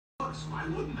course. Why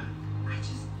wouldn't I? I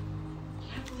just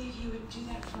can't believe you would do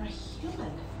that for a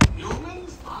human.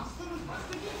 Humans? Monsters? What's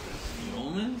the difference?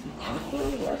 Humans?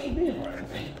 Monsters? What's the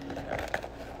difference?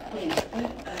 Wait,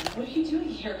 what are you doing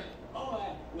here?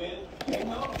 Oh,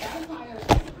 vampires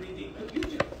can breathe in the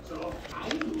future, so I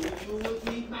knew you would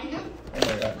need my help. Oh my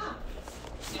god. Huh.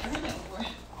 Never heard that before.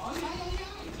 Oh,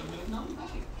 yeah. It's a well-known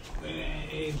fact.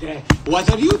 What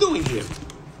are you doing here?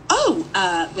 Oh,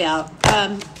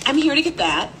 I'm here to get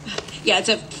that. Yeah, it's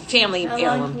a family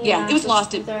heirloom. Yeah, it was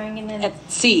lost at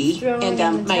sea,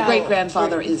 and my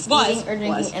great-grandfather was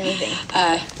anything.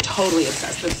 Totally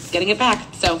obsessed with getting it back.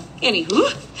 So,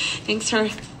 anywho, thanks for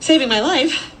saving my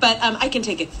life, but I can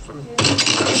take it from.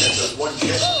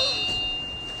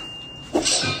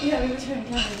 Yeah, we were trying to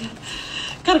cover it.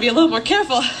 Gotta be a little more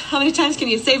careful. How many times can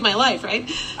you save my life, right?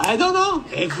 I don't know.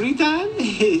 Every time?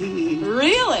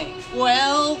 Really?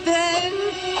 Well, then.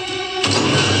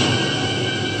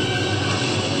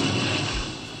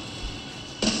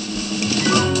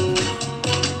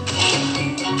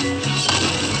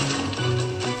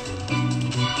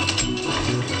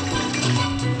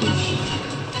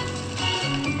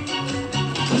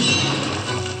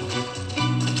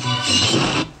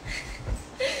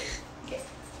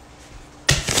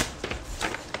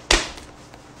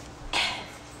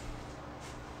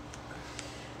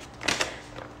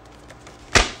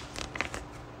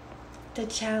 The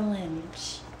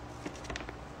challenge.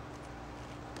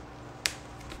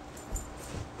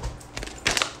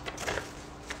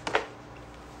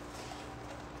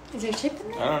 Is there a chip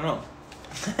in there? I don't know.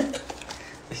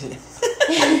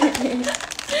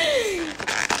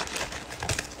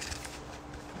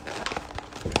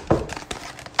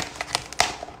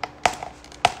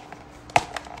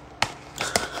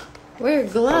 Wear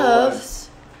gloves.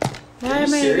 Why am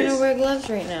I serious? gonna wear gloves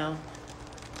right now?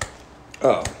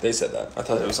 Oh, they said that. I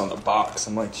thought it was on the box.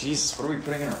 I'm like, Jesus, what are we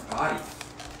putting in our body?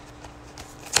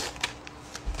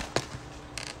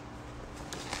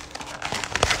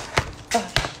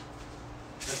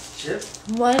 Chip?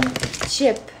 One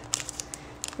chip.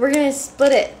 We're gonna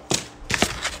split it.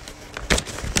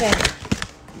 Okay.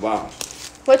 Wow.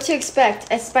 What to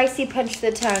expect? A spicy punch to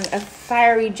the tongue, a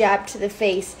fiery jab to the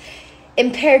face,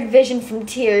 impaired vision from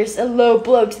tears, a low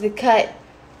blow to the cut.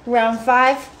 Round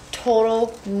 5,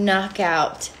 total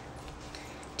knockout.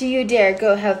 Do you dare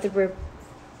go have the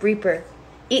Reaper?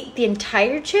 Eat the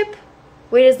entire chip?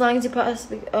 Wait as long as you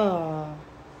possibly... Oh.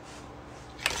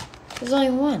 There's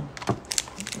only one.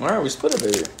 Alright, we split it,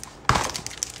 baby.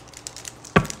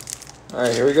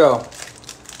 Alright, here we go.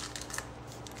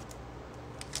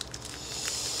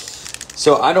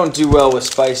 So I don't do well with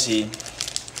spicy.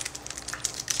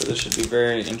 So this should be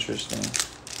very interesting.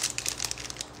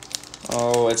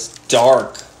 Oh, it's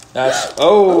dark. That's...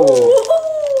 Oh!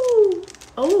 Ooh.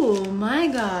 Oh my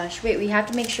gosh. Wait, we have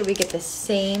to make sure we get the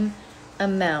same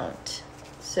amount.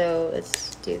 So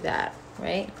let's do that,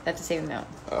 right? That's the same amount.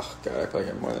 Oh, God, I probably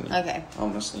have more than you. Okay. I'm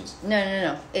gonna sneeze.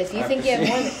 No. If you think you have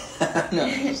more than... No,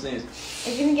 I'm gonna sneeze.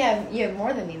 If you think you have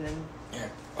more than me, then... Yeah.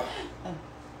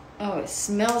 Oh, it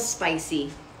smells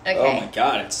spicy. Okay. Oh my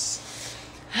God, it's...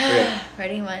 Okay.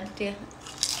 Ready? 1, 2.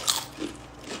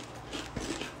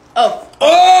 Oh.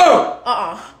 Oh!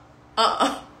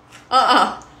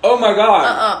 Oh my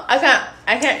God.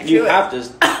 I can't do You it. have to...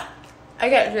 I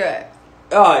can't do it.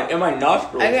 Oh, in my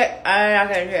nostrils. I'm not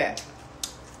gonna do it.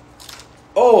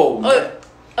 Oh.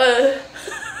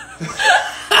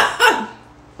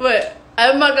 Wait,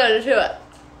 I'm not gonna do it.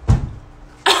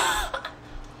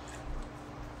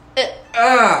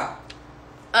 Ah.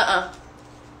 Uh-uh.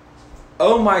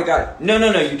 Oh my God. No,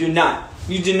 you do not.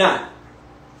 You do not.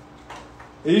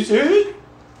 Are you serious?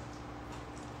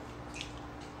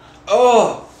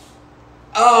 Oh.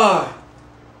 Oh.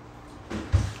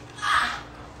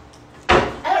 I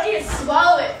don't need to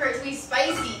swallow it for it to be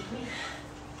spicy.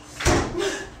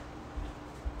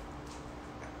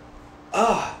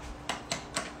 Oh.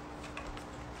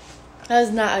 That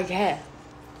was not okay.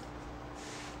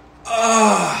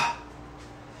 Oh.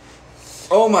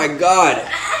 Oh my God.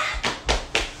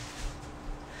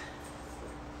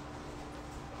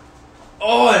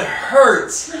 Oh, it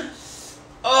hurts.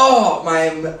 Oh,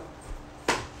 my...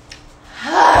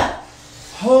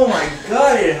 Oh my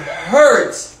God, it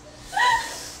hurts.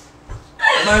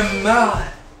 My mouth.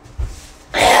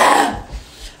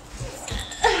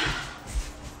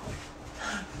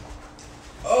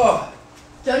 Oh.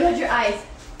 Don't touch your eyes.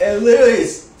 It literally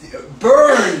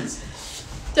burns.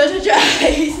 Don't touch your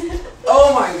eyes.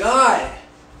 Oh my God.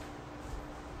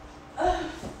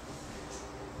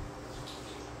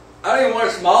 I don't even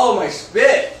want to swallow my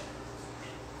spit.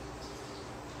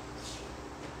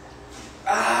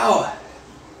 Ow.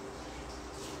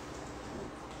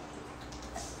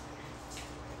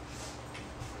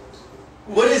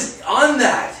 What is on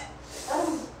that?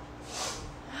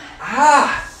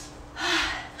 Ah!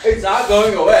 It's not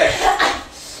going away.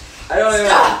 I don't even.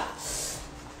 Stop.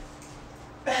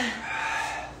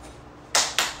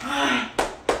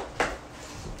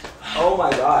 Oh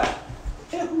my god.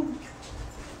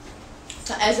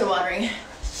 My eyes are watering.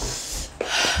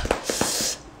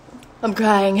 I'm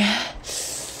crying.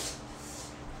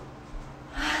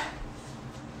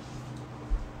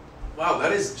 Wow,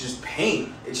 that is just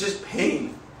pain. It's just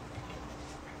pain.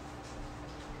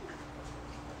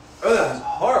 Oh, that is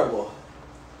horrible.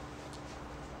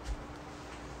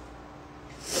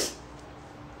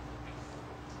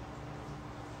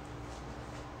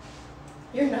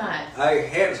 You're not. I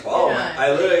can't swallow it.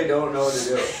 I literally don't know what to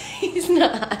do. He's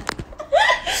not.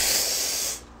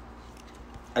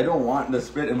 I don't want the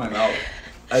spit in my mouth.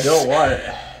 I don't want it.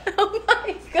 Oh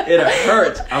my god. It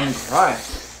hurts. I'm crying.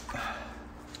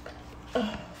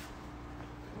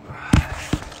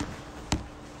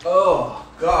 Oh,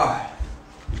 God.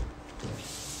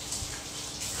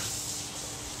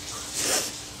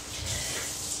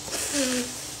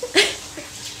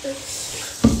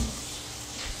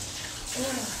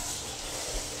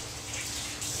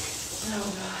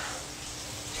 Oh god.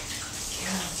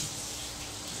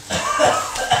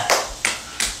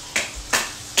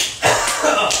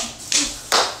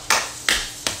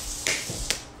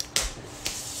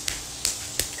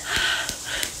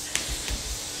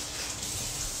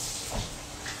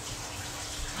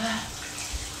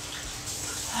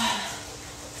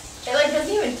 It like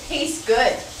doesn't even taste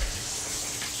good.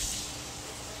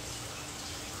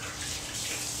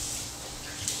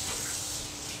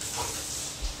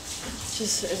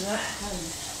 Just is not fun.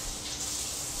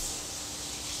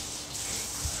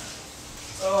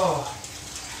 Oh.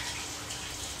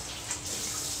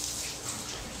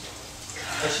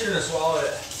 I shouldn't have swallowed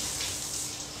it.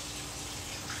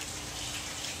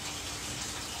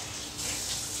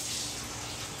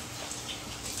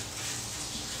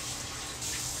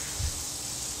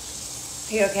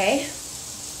 Are you okay?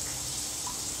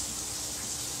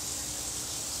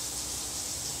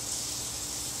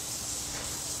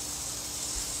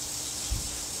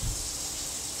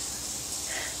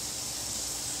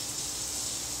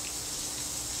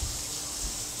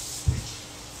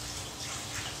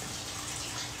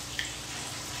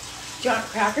 Do you want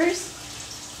crackers?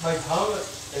 My tongue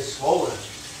is swollen.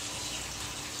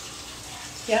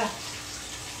 Yeah.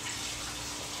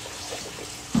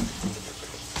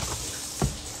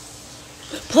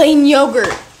 Plain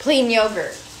yogurt. Plain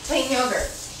yogurt. Plain yogurt.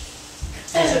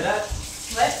 You said that?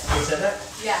 What? You said that?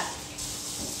 Yeah.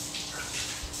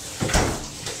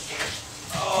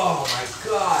 Oh my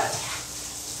god.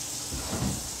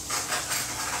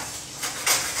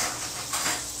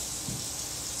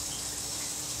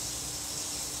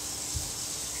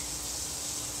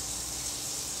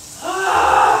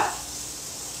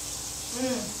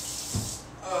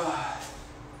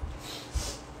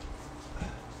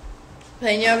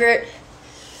 Plain yogurt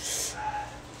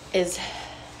is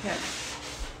yeah.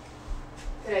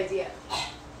 Good idea.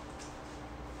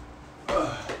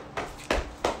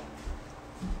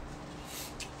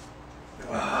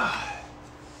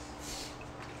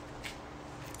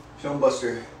 Film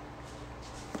Buster.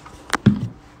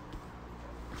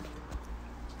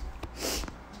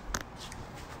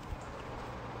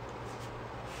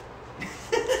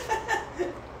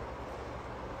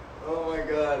 Oh my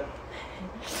god.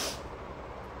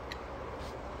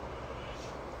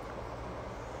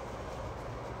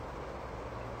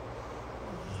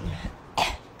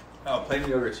 Oh, plain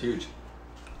yogurt's huge.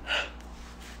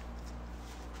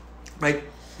 My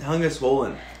tongue is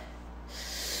swollen.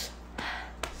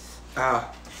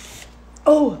 Ah.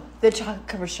 Oh, the chocolate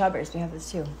covered strawberries. We have this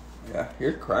too. Yeah,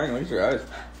 you're crying. Look at your eyes.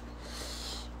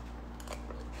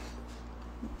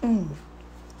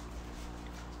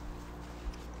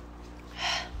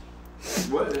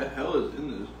 What the hell is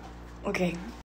in this? Okay.